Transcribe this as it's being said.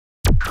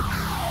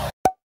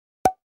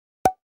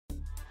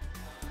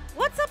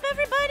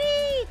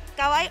everybody!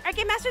 Kawaii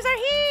Arcade Masters are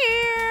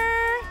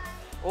here!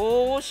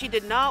 Oh, she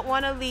did not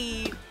want to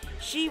leave.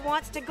 She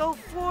wants to go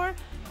for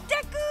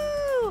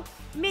Deku!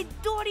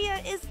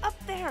 Midoriya is up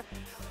there.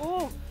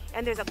 Oh,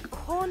 and there's a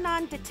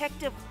Conan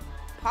Detective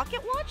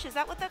pocket watch? Is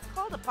that what that's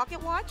called? A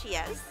pocket watch?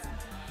 Yes.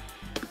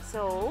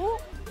 So,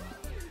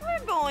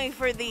 we're going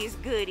for these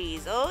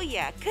goodies. Oh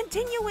yeah,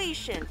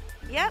 continuation.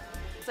 Yep,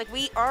 it's like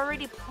we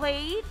already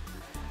played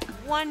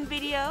one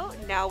video.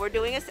 Now we're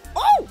doing a...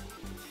 Oh!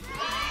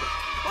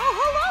 Oh,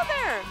 hello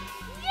there!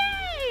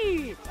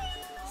 Yay!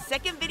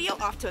 Second video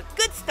off to a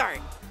good start.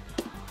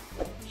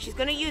 She's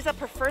gonna use up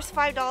her first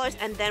 $5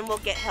 and then we'll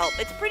get help.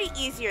 It's pretty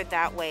easier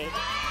that way.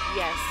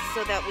 Yes,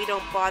 so that we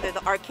don't bother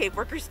the arcade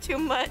workers too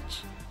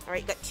much. All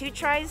right, got 2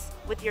 tries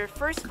with your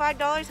first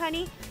 $5,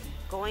 honey.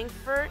 Going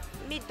for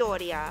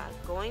Midoriya.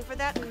 Going for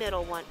that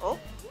middle one. Oh,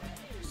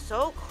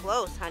 so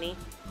close, honey.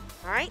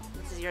 All right,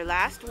 this is your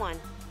last one.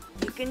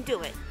 You can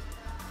do it.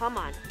 Come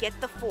on, get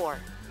the 4.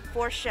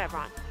 4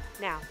 chevron.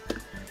 Now.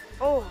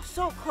 Oh,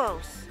 so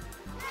close.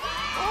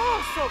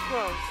 Oh, so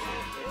close.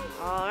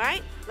 All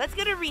right, let's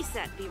get a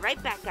reset. Be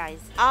right back, guys.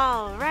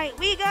 All right,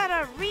 we got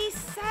a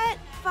reset.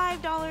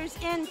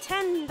 $5 and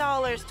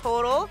 $10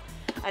 total.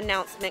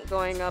 Announcement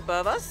going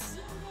above us.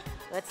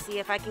 Let's see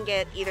if I can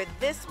get either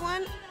this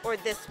one or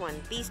this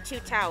one. These 2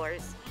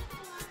 towers.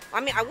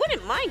 I mean, I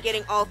wouldn't mind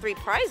getting all 3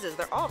 prizes.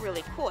 They're all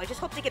really cool. I just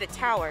hope to get a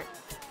tower.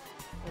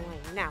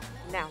 Now.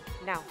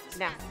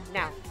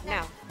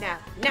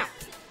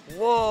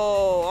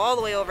 Whoa, all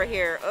the way over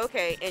here.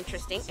 Okay,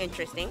 interesting.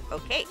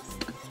 Okay,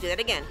 let's do that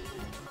again.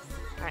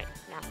 All right,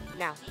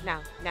 now.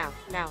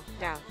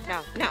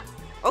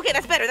 Okay,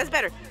 that's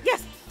better.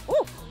 Yes.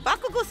 Oh,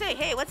 Bakugo say,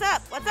 hey, what's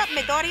up? What's up,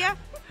 Midoriya?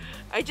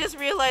 I just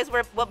realized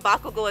what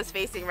Bakugo is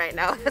facing right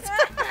now.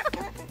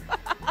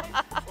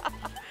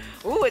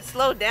 Ooh, it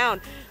slowed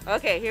down.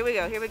 Okay, here we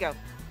go.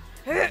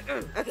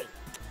 Okay,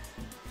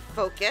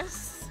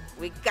 focus.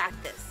 We got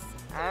this.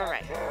 All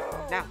right.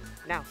 Now.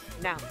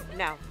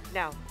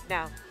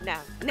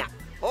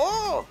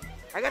 Oh,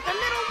 I got the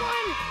middle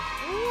one.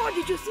 Oh,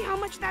 did you see how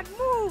much that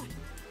moved?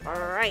 All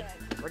right,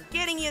 we're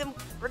getting you.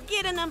 We're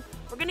getting them.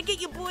 We're gonna get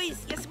you,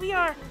 boys. Yes, we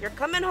are. You're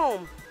coming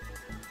home.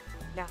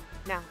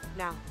 Now.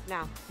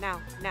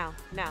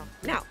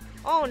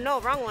 Oh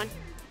no, wrong one.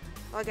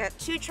 Oh, I got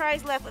 2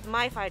 tries left with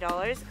my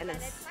 $5, and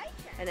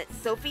it's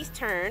Sophie's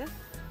turn.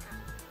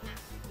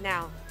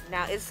 Now,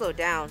 it slowed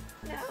down.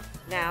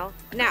 Now.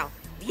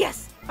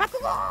 Yes,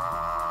 Bakugo!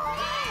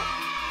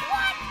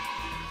 What?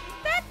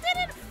 That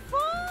didn't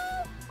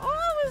fall.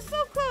 Oh, it was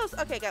so close.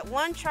 Okay, got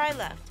 1 try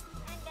left.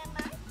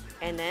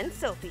 And then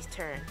Sophie's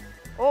turn.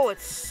 Oh,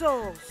 it's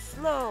so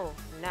slow.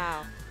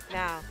 Now.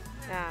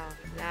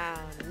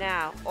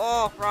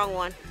 Oh, wrong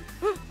one.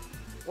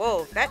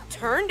 Whoa, that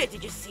turned it.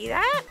 Did you see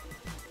that?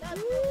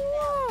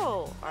 Whoa.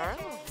 All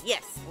right.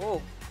 Yes.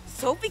 Whoa.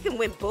 Sophie can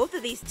win both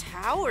of these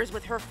towers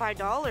with her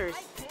 $5.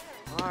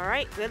 All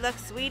right. Good luck,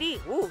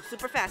 sweetie. Ooh,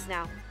 super fast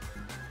now.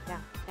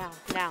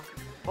 Now.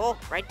 Oh,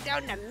 right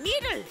down the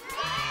middle.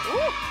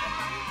 Ooh.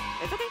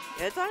 It's okay.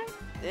 It's all right.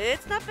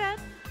 It's not bad.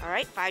 All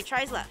right. 5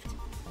 tries left.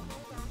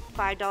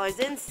 $5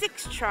 in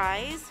 6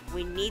 tries.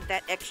 We need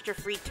that extra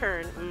free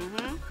turn.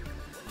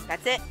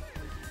 That's it.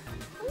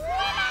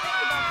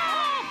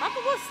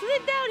 Bakugo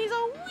slid down. He's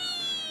all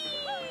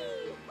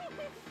wee.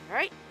 All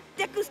right,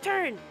 Deku's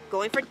turn.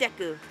 Going for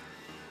Deku.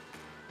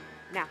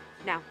 Now.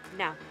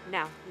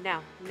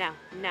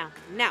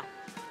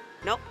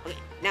 Nope. Okay.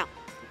 Now.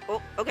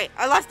 Oh. Okay.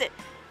 I lost it.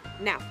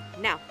 Now.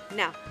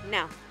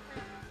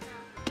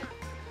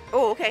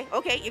 Oh. Okay.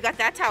 Okay. You got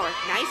that tower.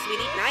 Nice,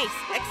 sweetie. Nice.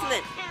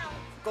 Excellent.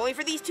 Going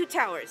for these 2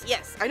 towers.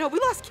 Yes, I know, we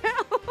lost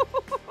count.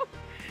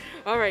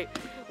 All right,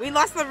 we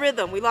lost the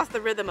rhythm. We lost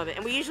the rhythm of it.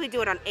 And we usually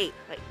do it on 8.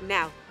 Like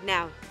now.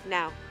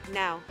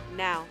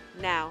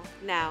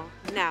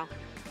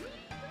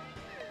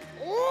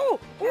 Oh,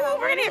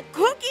 we're gonna get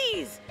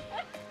cookies.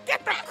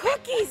 Get the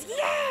cookies,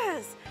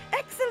 yes.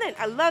 Excellent,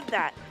 I love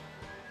that.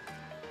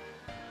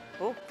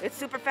 Oh, it's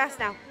super fast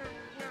now.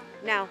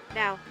 Now.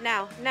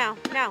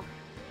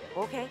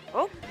 Okay.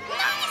 Oh,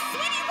 nice,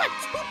 sweetie. You got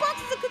 2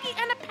 boxes of cookies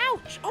and a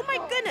pouch. Oh my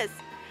goodness.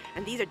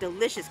 And these are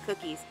delicious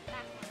cookies.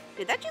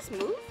 Did that just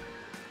move?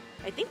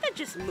 I think that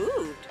just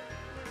moved.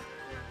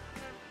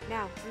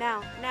 Now.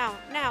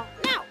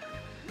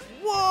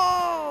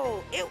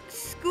 Whoa! It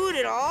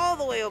scooted all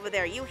the way over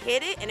there. You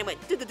hit it and it went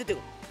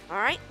do. All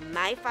right,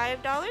 my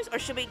 $5, or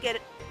should we get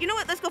it? You know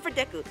what? Let's go for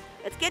Deku.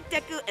 Let's get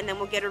Deku and then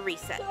we'll get a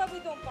reset. So that we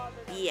don't bother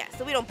them. Yeah,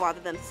 so we don't bother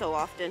them so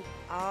often.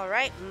 All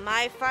right,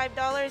 my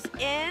 $5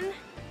 in.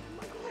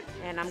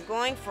 And I'm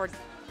going for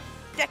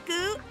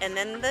Deku and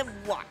then the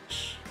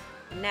watch.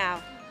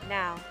 Now.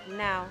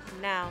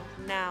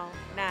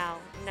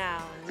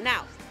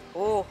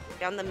 Oh,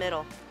 down the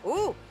middle.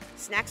 Ooh,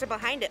 snacks are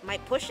behind it.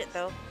 Might push it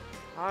though.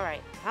 All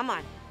right, come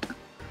on.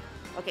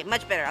 Okay,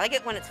 much better. I like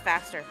it when it's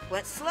faster. When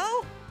it's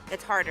slow,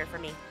 it's harder for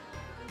me.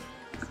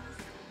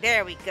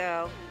 There we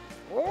go.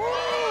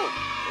 Oh,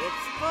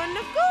 it's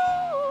gonna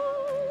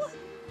go.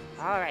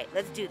 All right,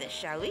 let's do this,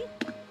 shall we?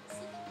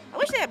 I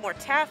wish they had more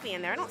taffy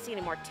in there. I don't see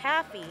any more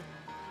taffy.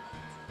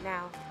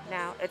 Now.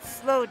 It's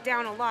slowed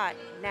down a lot.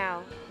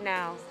 Now.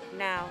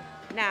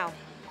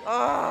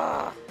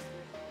 Oh,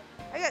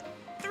 I got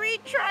 3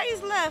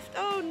 tries left.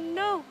 Oh,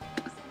 no.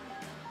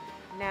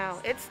 Now,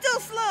 it's still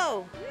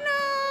slow.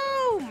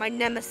 No, my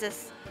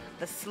nemesis,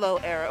 the slow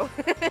arrow.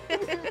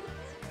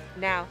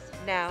 Now.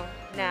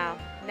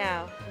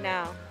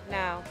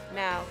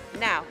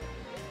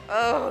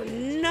 Oh,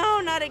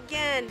 no, not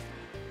again.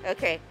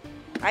 Okay,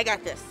 I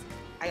got this.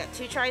 I got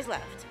 2 tries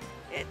left.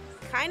 It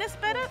kind of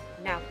sped up.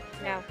 Now.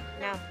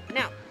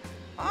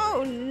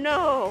 Oh,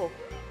 no.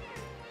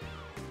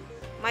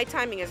 My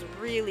timing is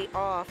really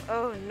off.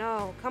 Oh,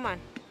 no. Come on.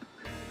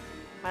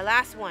 My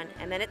last one,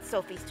 and then it's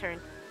Sophie's turn.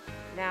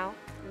 Now.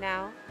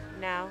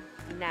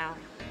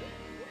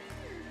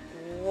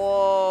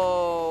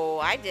 Whoa.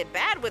 I did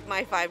bad with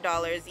my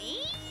 $5.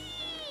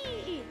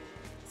 Eee.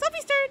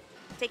 Sophie's turn.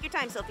 Take your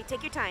time, Sophie.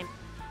 Take your time.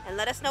 And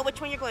let us know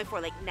which one you're going for.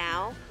 Like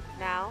now.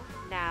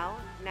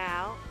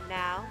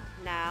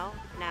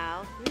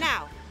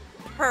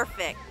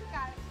 Perfect.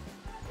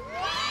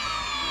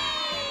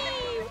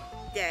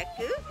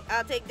 Deku.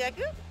 I'll take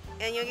Deku.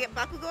 And you'll get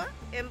Bakugo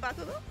and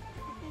Bakugo.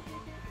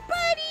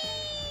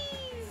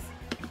 Buddies!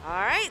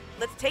 Alright,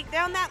 let's take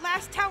down that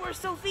last tower,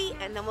 Sophie,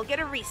 and then we'll get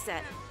a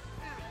reset.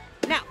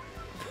 Now,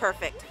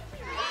 perfect.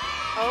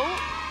 Oh.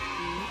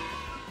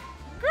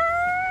 Girl!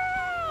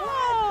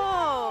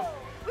 Whoa!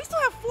 We still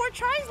have 4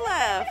 tries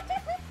left.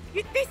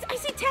 I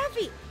see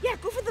taffy. Yeah,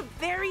 go for the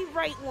very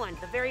right one.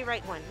 The very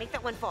right one. Make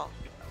that one fall.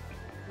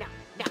 Now.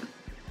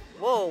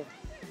 Whoa.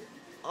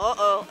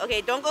 Uh-oh.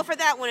 Okay, don't go for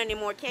that one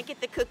anymore. Can't get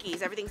the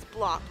cookies. Everything's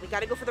blocked. We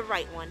gotta go for the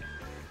right one.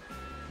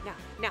 Now.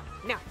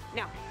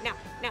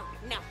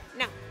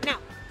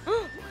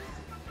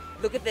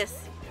 Look at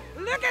this.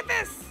 Look at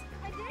this.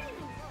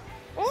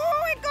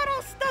 Oh, it got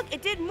all stuck.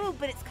 It did move,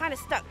 but it's kind of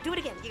stuck. Do it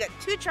again. You got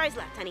 2 tries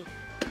left, honey.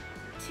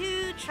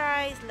 2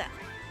 tries left.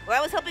 Well,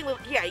 I was hoping with,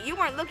 yeah, you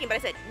weren't looking, but I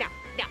said now.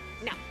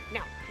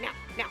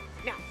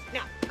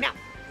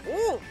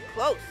 Ooh,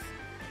 close.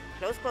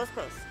 Close.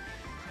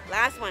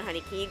 Last one,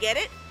 honey. Can you get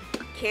it?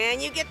 Can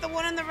you get the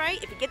one on the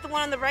right? If you get the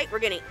one on the right, we're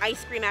getting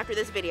ice cream after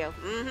this video.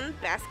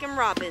 Baskin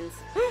Robbins.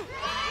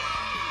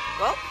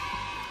 Well,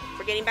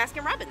 we're getting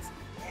Baskin Robbins.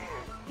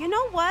 You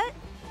know what?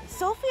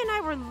 Sophie and I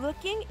were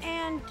looking,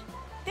 and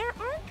there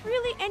aren't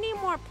really any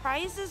more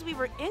prizes we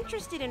were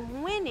interested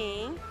in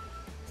winning.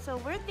 So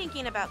we're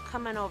thinking about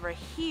coming over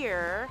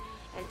here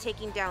and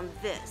taking down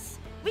this.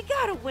 We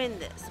gotta win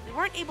this. We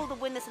weren't able to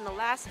win this in the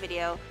last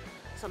video,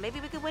 so maybe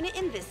we could win it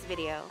in this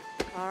video.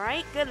 All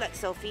right, good luck,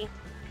 Sophie.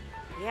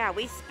 Yeah,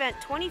 we spent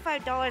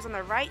 $25 on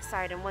the right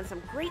side and won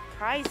some great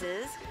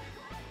prizes.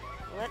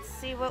 Let's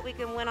see what we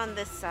can win on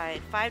this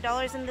side.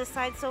 $5 in this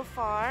side so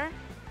far.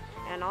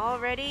 And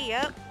already,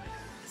 yep,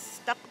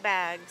 stuck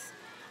bags.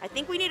 I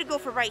think we need to go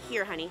for right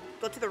here, honey.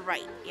 Go to the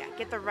right. Yeah,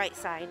 get the right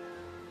side.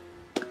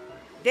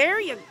 There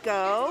you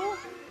go.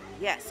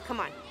 Yes, come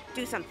on.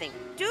 Do something.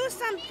 Do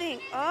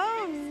something.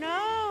 Oh,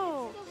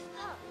 no.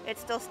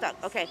 It's still stuck.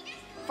 Okay.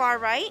 Far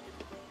right.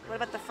 What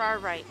about the far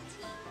right?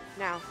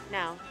 Now.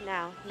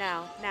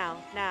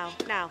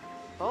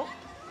 Oh.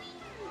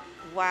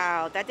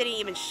 Wow, that didn't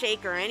even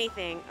shake or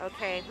anything.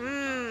 Okay.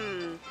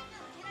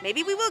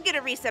 Maybe we will get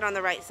a reset on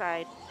the right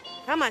side.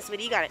 Come on,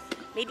 sweetie, you got it.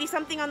 Maybe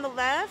something on the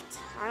left?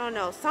 I don't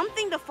know.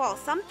 Something to fall.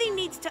 Something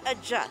needs to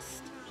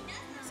adjust.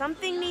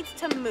 Something needs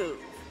to move.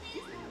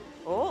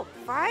 Oh,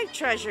 5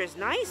 treasures.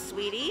 Nice,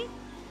 sweetie.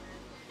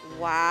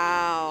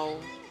 Wow.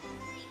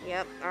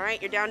 Yep. All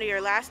right, you're down to your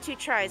last 2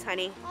 tries,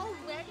 honey.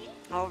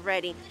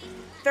 Already.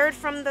 3rd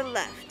from the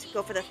left.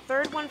 Go for the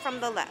 3rd one from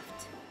the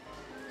left.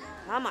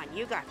 Come on,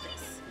 you got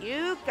this.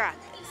 You got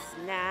this.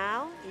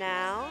 Now.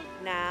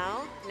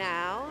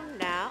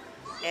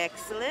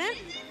 Excellent.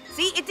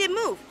 See, it did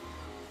move.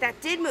 That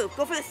did move.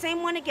 Go for the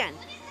same one again.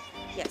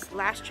 Yes,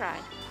 last try.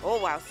 Oh,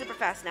 wow, super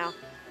fast now.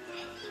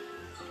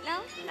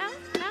 No.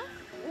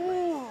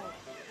 Ooh.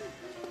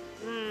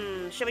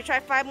 Should we try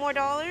 $5 more?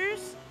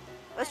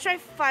 Let's try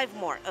 5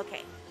 more.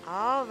 Okay.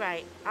 All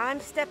right. I'm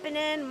stepping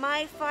in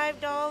my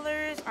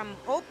 $5. I'm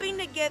hoping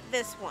to get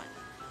this one.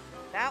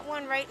 That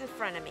one right in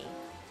front of me.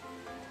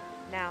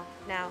 Now.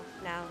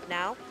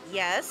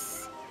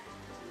 Yes.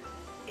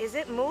 Is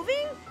it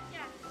moving?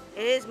 Yeah.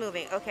 It is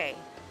moving. Okay.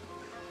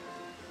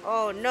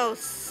 Oh, no.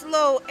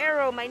 Slow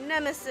arrow, my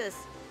nemesis.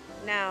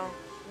 Now.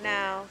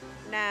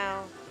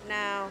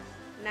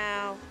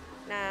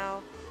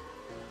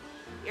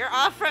 You're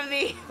off from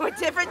me. We're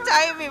different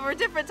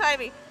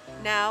timing.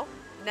 Now.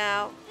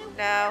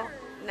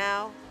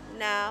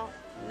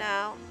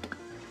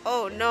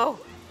 Oh, no.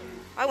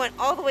 I went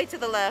all the way to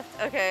the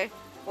left. Okay.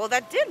 Well,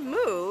 that did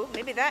move.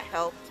 Maybe that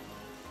helped.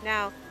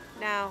 Now.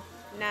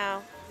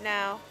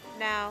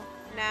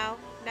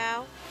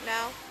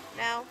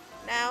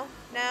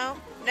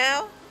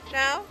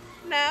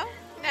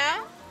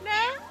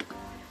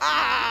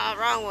 Ah,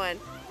 wrong one.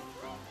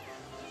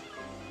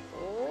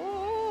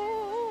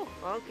 Oh,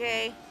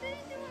 okay.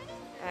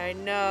 I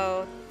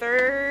know.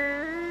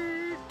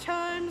 3rd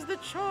time's the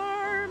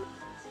charm.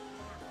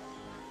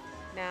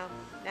 now,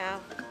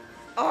 now.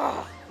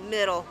 Oh,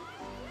 middle.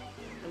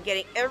 I'm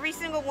getting every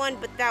single one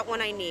but that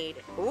one I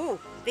need. Ooh,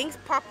 things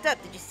popped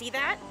up. Did you see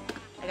that?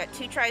 I got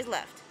 2 tries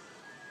left.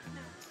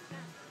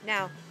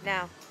 Now,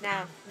 now,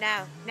 now,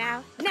 now,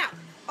 now, now.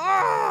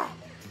 Oh!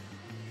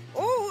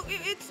 Oh,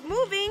 it's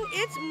moving.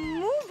 It's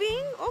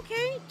moving.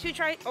 Okay, 2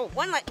 tries. Oh,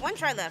 one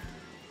try left.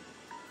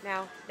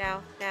 Now,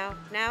 now, now,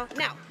 now,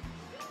 now.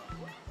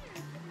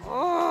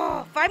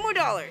 Oh, $5 more.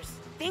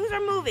 Things are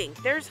moving.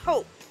 There's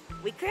hope.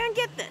 We can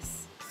get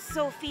this.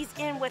 Sophie's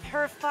in with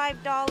her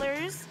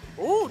 $5.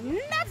 Oh,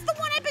 that's the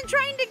one I've been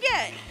trying to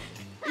get.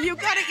 You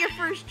got it your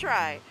first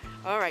try.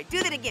 All right,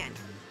 do that again.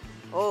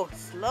 Oh,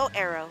 slow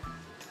arrow.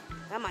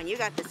 Come on, you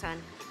got this,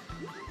 hon.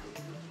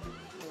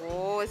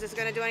 Oh, is this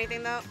gonna do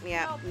anything though?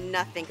 Yeah, nope.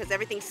 Nothing, because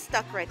everything's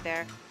stuck right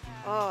there.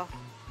 Oh.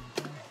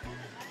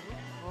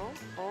 Oh,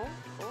 oh,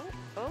 oh,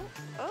 oh,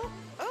 oh,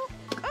 oh,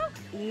 oh.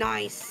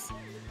 Nice.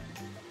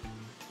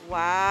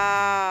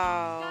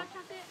 Wow.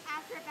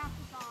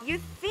 You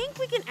think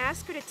we can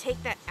ask her to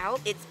take that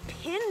out? It's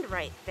pinned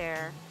right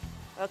there.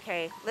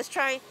 Okay, let's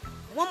try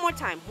one more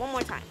time.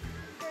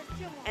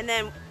 And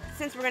then,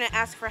 since we're gonna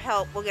ask for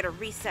help, we'll get a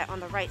reset on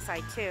the right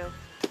side too.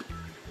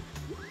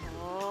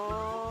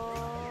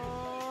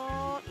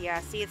 Oh, yeah,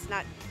 see, it's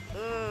not,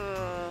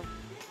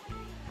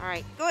 all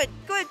right, good,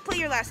 play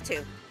your last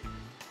 2.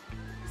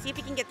 See if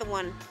you can get the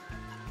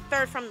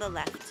 1/3 from the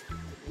left.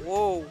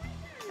 Whoa,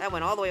 that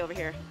went all the way over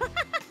here.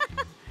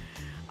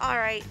 All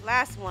right,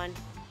 last one.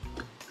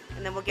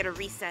 And then we'll get a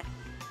reset.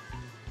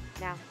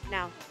 Now,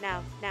 now,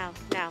 now, now,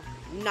 now.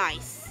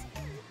 Nice.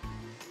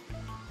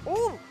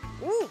 Ooh,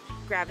 ooh,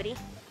 gravity.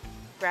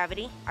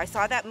 Gravity. I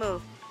saw that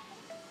move.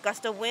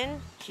 Gust of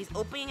wind. She's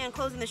opening and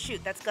closing the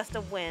chute. That's gust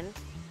of wind.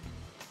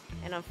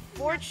 And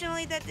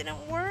unfortunately, that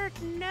didn't work.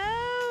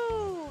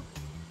 No.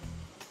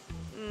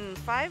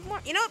 5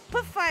 more? You know what?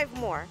 Put 5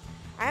 more.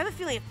 I have a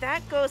feeling if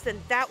that goes,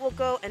 then that will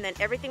go, and then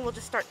everything will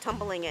just start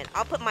tumbling in.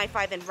 I'll put my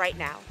 5 in right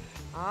now.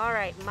 All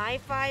right, my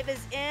 5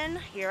 is in.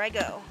 Here I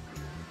go.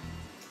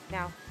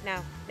 Now,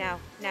 now, now,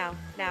 now,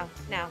 now,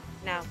 now,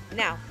 now,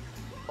 now.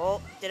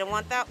 Oh, didn't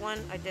want that one.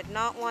 I did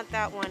not want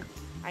that one.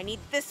 I need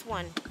this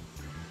one.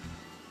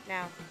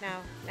 Now,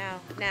 now,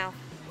 now, now.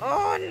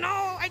 Oh,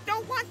 no, I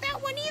don't want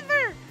that one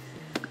either.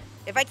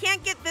 If I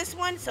can't get this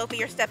one, Sophie,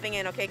 you're stepping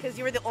in, okay? Because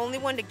you were the only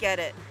one to get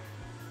it.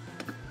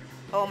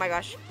 Oh, my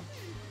gosh.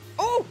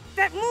 Oh,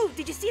 that moved.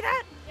 Did you see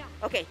that? Yeah.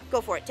 Okay, go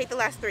for it. Take the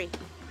last 3.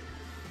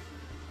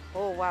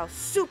 Oh, wow.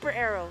 Super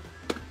arrow.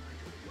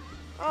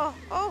 Oh,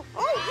 oh,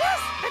 oh, yes.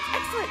 That's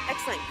excellent.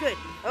 Excellent. Good.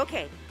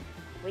 Okay.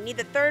 We need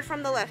the 3rd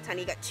from the left,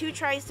 honey. You got 2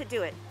 tries to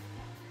do it.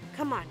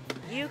 Come on.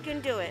 You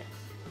can do it.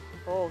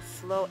 Oh,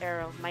 slow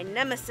arrow. My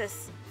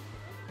nemesis.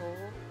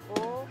 Oh,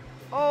 oh,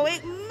 oh,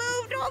 it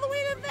moved all the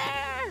way to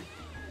there.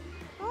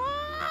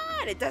 Oh,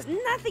 and it does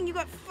nothing. You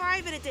got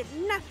 5 and it did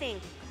nothing.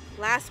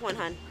 Last one,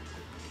 hon.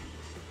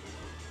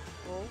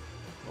 Oh,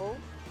 oh,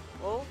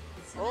 oh,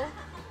 oh,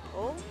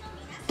 oh.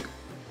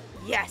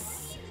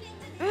 Yes.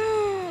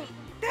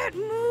 That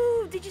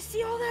moved. Did you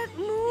see all that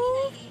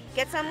move?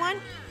 Get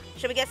someone?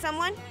 Should we get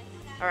someone?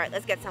 All right,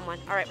 let's get someone.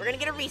 All right, we're going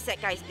to get a reset,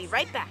 guys. Be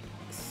right back.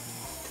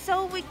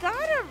 So we got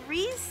a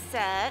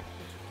reset,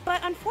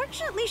 but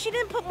unfortunately, she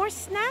didn't put more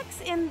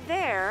snacks in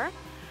there.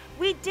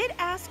 We did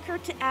ask her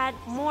to add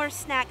more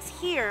snacks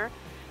here,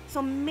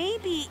 so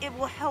maybe it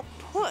will help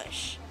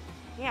push.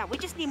 Yeah, we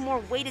just need more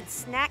weighted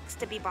snacks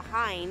to be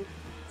behind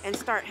and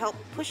start help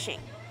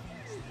pushing.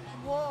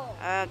 Whoa.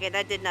 Okay,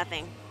 that did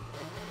nothing.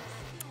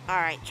 All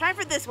right, try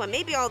for this one.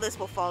 Maybe all this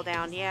will fall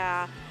down.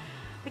 Yeah,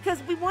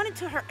 because we wanted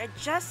to her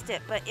adjust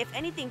it, but if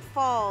anything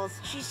falls,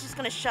 she's just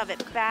gonna shove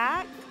it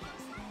back.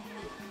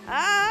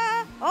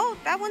 Oh,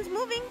 that one's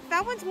moving.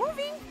 That one's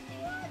moving.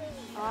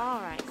 All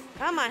right,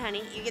 come on,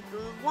 honey. You get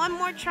 1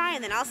 more try,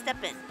 and then I'll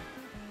step in.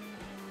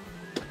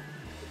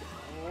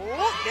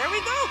 Oh, there we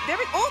go.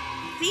 Oh,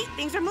 see,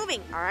 things are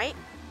moving. All right,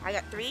 I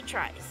got 3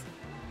 tries.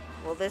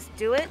 Will this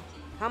do it?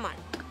 Come on.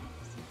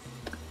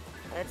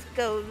 Let's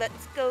go,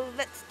 let's go,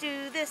 let's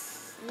do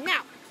this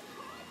now.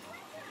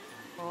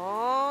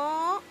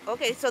 Oh,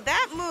 okay, so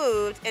that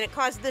moved and it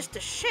caused this to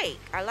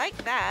shake. I like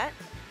that.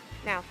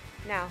 Now,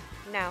 now,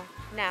 now,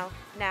 now,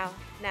 now,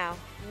 now,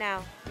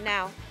 now,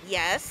 now.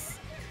 Yes,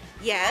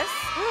 yes.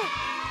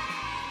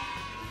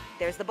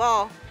 There's the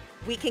ball.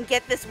 We can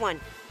get this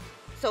one.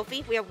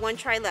 Sophie, we have 1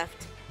 try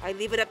left. I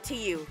leave it up to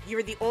you.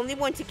 You're the only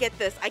one to get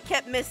this. I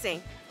kept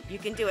missing. You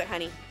can do it,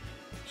 honey.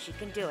 She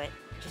can do it.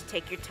 Just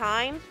take your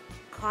time.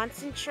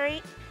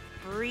 Concentrate,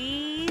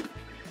 breathe.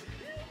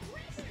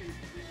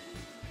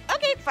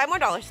 Okay, $5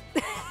 more.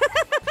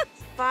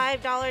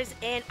 $5,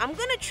 and I'm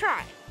gonna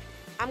try.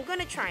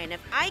 And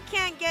if I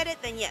can't get it,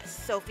 then yes,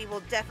 Sophie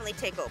will definitely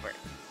take over.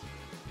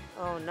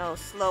 Oh no,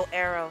 slow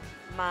arrow.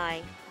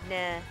 My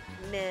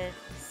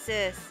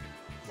nemesis.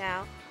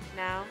 Now,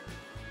 now.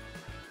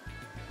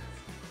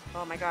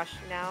 Oh my gosh,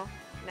 now.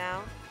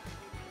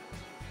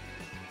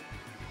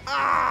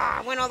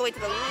 Ah, went all the way to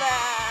the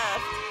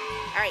left.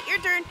 All right, your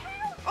turn.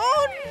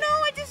 Oh no,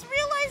 I just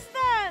realized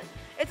that.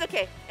 It's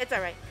okay, it's all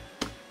right.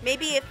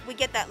 Maybe if we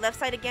get that left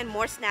side again,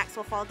 more snacks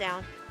will fall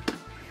down.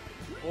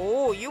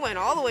 Oh, you went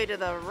all the way to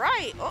the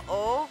right. Uh-oh.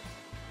 All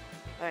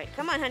right,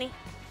 come on, honey.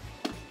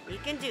 You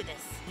can do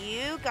this.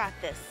 You got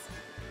this.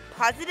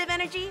 Positive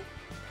energy,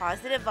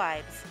 positive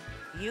vibes.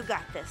 You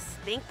got this.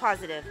 Think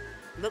positive.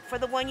 Look for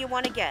the one you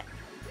want to get.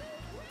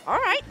 All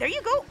right, there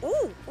you go.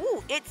 Ooh,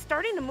 ooh, it's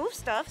starting to move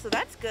stuff, so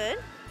that's good.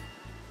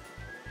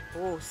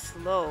 Oh,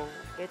 slow.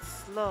 It's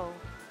slow.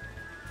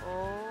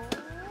 Oh.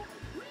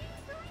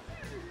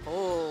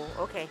 Oh,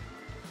 okay.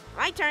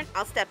 My turn.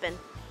 I'll step in.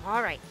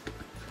 All right.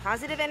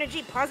 Positive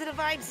energy, positive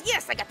vibes.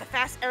 Yes, I got the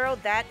fast arrow.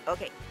 That.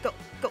 Okay. Go,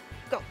 go,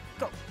 go,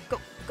 go, go,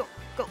 go,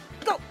 go,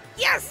 go.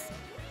 Yes!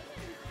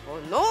 Oh,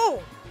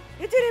 no.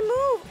 It didn't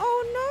move.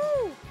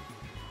 Oh,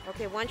 no.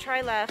 Okay, one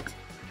try left.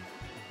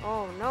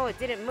 Oh, no, it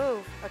didn't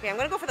move. Okay, I'm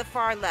going to go for the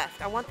far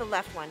left. I want the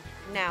left one.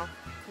 Now,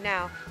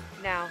 now,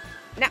 now,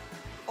 now.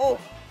 Oh.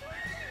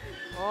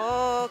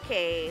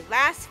 Okay,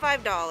 last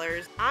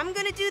 $5. I'm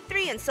going to do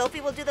 3, and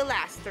Sophie will do the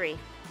last 3.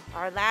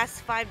 Our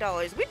last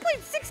 $5. We played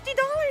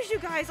 $60, you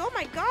guys. Oh,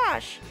 my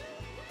gosh.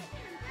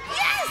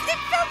 Yes, it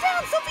fell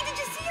down. Sophie, did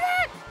you see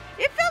that?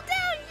 It fell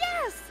down,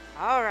 yes.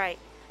 All right,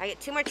 I get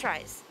 2 more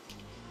tries.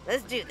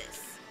 Let's do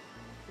this.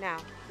 Now,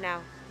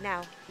 now,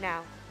 now,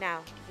 now,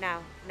 now,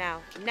 now,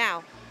 now,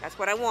 now. That's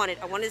what I wanted.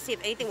 I wanted to see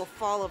if anything will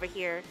fall over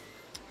here.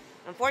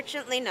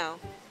 Unfortunately, no.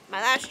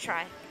 My last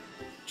try.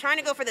 Trying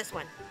to go for this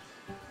one.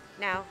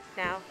 Now,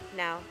 now,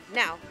 now,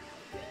 now.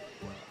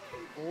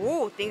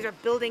 Ooh, things are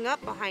building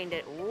up behind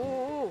it.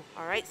 Ooh,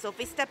 all right,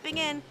 Sophie's stepping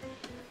in.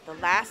 The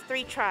last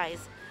 3 tries.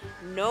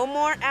 No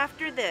more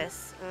after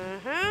this.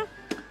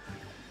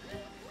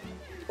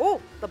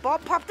 Oh, the ball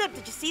popped up.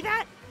 Did you see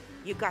that?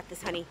 You got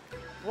this, honey.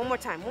 One more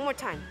time, one more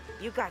time.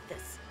 You got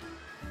this.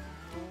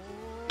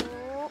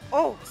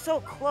 Oh,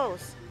 so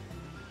close.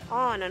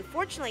 Oh, and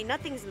unfortunately,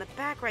 nothing's in the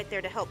back right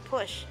there to help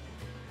push.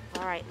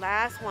 All right,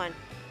 last one.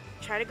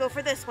 Try to go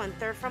for this one.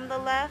 3rd from the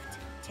left.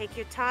 Take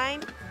your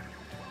time.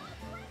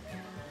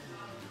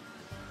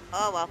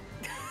 Oh, well.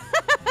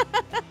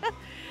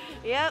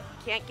 Yep,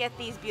 can't get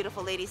these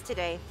beautiful ladies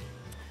today.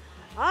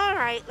 All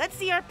right, let's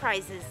see our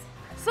prizes.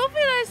 Sophie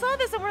and I saw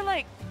this and we're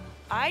like,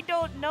 I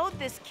don't know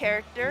this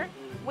character.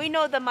 We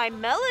know the My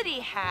Melody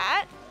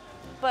hat,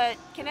 but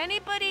can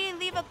anybody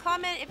leave a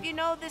comment if you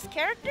know this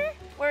character?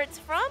 Where it's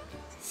from?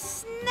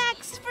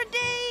 Snacks for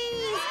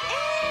days!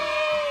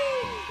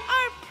 Hey!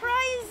 Our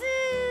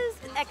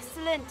prizes!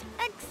 Excellent,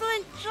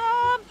 excellent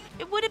job!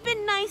 It would have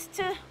been nice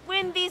to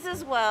win these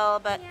as well,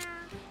 but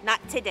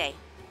not today.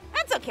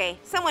 That's okay,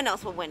 someone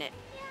else will win it.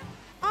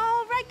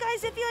 Alright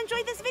guys, if you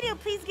enjoyed this video,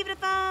 please give it a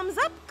thumbs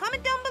up,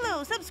 comment down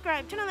below,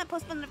 subscribe, turn on that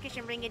post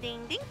notification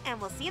ring-a-ding-ding, and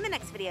we'll see you in the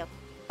next video.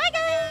 Bye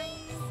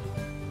guys!